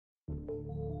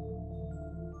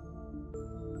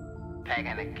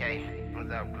Packing the K.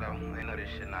 What's up, Glow? They know this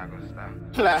shit not gonna stop.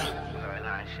 Nah.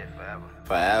 Nah, shit forever.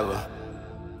 Forever.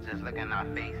 Just look in our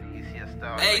face. You see a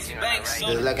star. Ace Banks.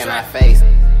 Just look in our face.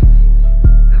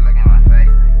 Just look in my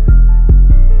face.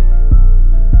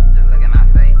 Just look in our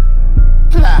face.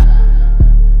 Blah.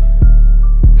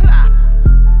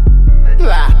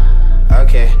 Blah.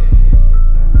 Okay.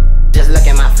 Just look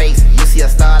in my face. You see a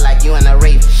star like you in a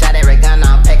race. Shot every gun,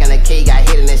 now I'm packing the K. Got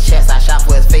hit in his chest, I shot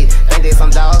for his face. Think they some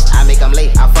dogs, I make them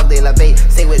late. I fuck they love bait.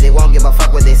 Say what they won't give a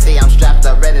fuck what they say. I'm strapped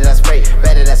up, ready to spray.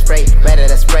 Ready to spray, ready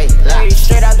to spray. Hey,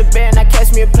 straight out the bed, now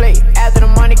catch me a plate. After the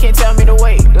money, can't tell me to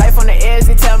wait. Life on the edge,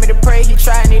 they tell me to pray. He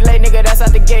try and he late, nigga, that's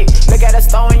out the gate. Look at a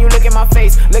stone, you look at my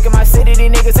face. Look at my city,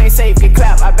 these niggas ain't safe. Get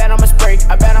clap, I bet I'ma spray.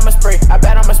 I bet I'ma spray. I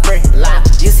bet I'ma spray. Lie,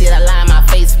 you see the lie in my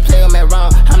face. Play with me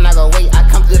wrong, I'm not gonna wait. I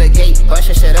come through the gate, brush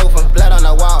your shit open. Blood on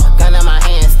the wall, gun in my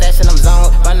hand, stashing them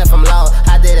zones. Running from law,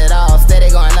 I did it all.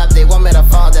 Steady going up, they want me to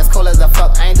fall. That's cool as the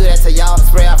fuck, I ain't do that to y'all.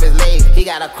 Spray off his leg, he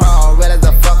gotta crawl. Real as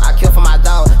the fuck, I kill for my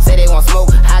dog. Say they want smoke,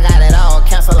 I got it all.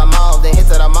 Cancel them all, then hit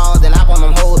to the mall. Then hop on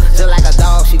them hoes, just like a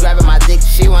dog. She grabbing my dick,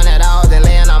 she want it all. Then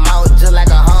laying them out, just like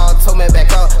a hog. Told me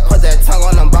back up, put that tongue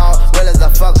on them balls. Real as the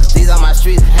fuck, these are my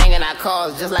streets. Hanging out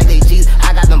cars, just like they G's.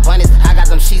 I got them bunnies, I got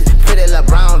them sheets. Pretty little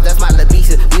Browns, that's my little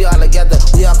beaches. We all together,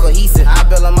 we all cohesive. I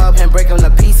build them up and break them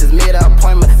to pieces. Made an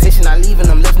appointment, fishing, I leaving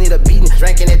them, lips need a beating.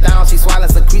 Drinking it down, she swallowing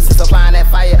secretions, supplying that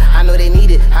fire. I know they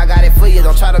need it, I got it for you.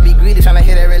 Don't try to be greedy, tryna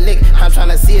hit every lick. I'm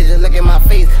tryna see it, just look at my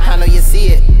face. I know you see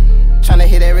it. Tryna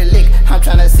hit every lick, I'm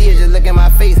tryna see it, just look at my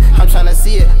face. I'm tryna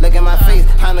see it, look at my face.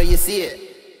 I know you see it.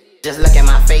 Just look at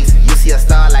my face, you see a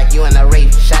star like you in a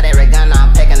race. Shot every gun, now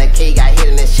I'm packing the K. Got hit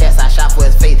in his chest, I shot for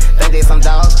his face. Think they some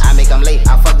dogs, I make them late.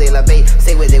 I fuck they love bait.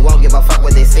 Say what they won't give a fuck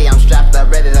what they say. I'm strapped up,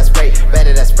 ready to spray.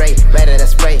 Ready to spray, ready to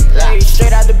spray. Hey,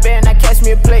 straight out the bed, now catch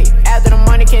me a plate. After the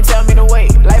money, can't tell me to wait.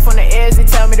 Life on the edge, they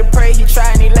tell me to pray. He try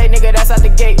and he late, nigga, that's out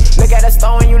the gate. Look at a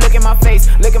stone, you look at my face.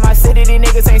 Look at my city, these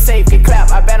niggas ain't safe. Get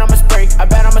clap, I bet I'ma spray. I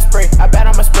bet I'ma spray. I bet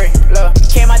I'ma spray. Look,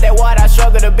 came out that water, I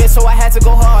struggled a bit, so I had to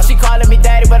go hard. She calling me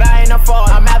daddy, but I ain't no fault.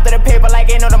 I'm after the paper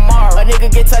like ain't no tomorrow. A nigga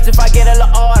get touched if I get a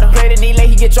little order. Play the knee late,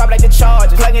 he get dropped like the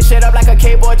Chargers. Plugging shit up like a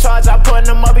K-boy charger. I'm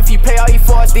putting them up if he play all he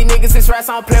force. These niggas is rats,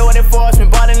 I don't play with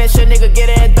enforcement. Ballin' that shit, nigga, get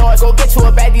it endorsed. Go get you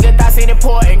a baddie, the thoughts ain't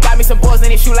important. Got me some balls, then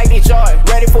they shoot like they Jordan.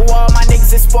 Ready for war, my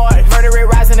niggas is sporting. Murder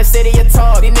rate rise in the city of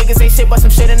tall. These niggas ain't shit but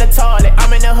some shit in the toilet.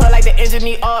 I'm in the hood like the engine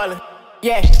need oiling.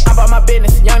 Yeah, I'm about my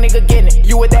business, young nigga getting it.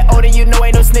 You with that older, you know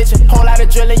ain't no snitching. Whole lot of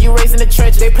drilling, you raising the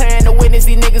trenches. They playing the witness,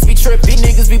 these niggas be trippin'. These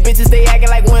niggas be bitches, they acting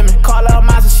like women. Call her a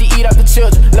monster, she eat up the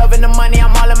children. Loving the money,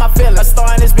 I'm all in my feelings. A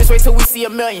star in this bitch, wait till we see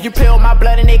a million. You play with my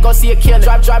blood and they gon' see a killer.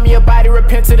 Drop me a body,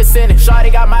 repent to the sinner.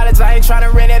 Shawty got mileage, I ain't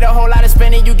tryna rent it. A whole lot of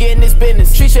spending, you getting this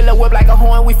business. Treat your little whip like a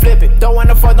horn, we flip it. Don't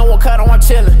wanna fuck, don't want cut, I'm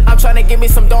chillin'. I'm tryna give me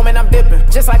some dome and I'm dipping.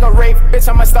 Just like a rape, bitch,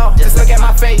 I'm a star. Just look at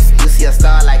my face. You see a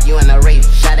star like you in a race.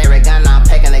 Shot every gun, now I'm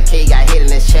packing the K. Got hit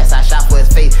in his chest, I shot for his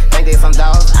face. Think they some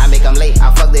dogs, I make them late.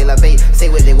 I fuck they love bait. Say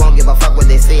what they won't give a fuck what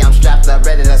they say. I'm strapped up,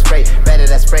 ready to spray. Ready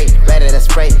to spray, ready to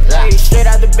spray. Hey, straight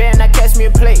out the bed, now catch me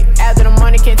a plate. After the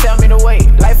money, can't tell me to wait.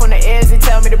 Life on the edge, they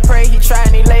tell me to pray. He try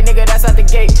and he late, nigga, that's out the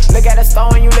gate. Look at a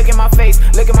stone, you look at my face.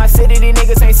 Look at my city, these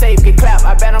niggas ain't safe. Get clap,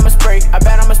 I bet I'ma spray. I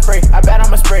bet I'ma spray. I bet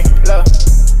I'ma spray.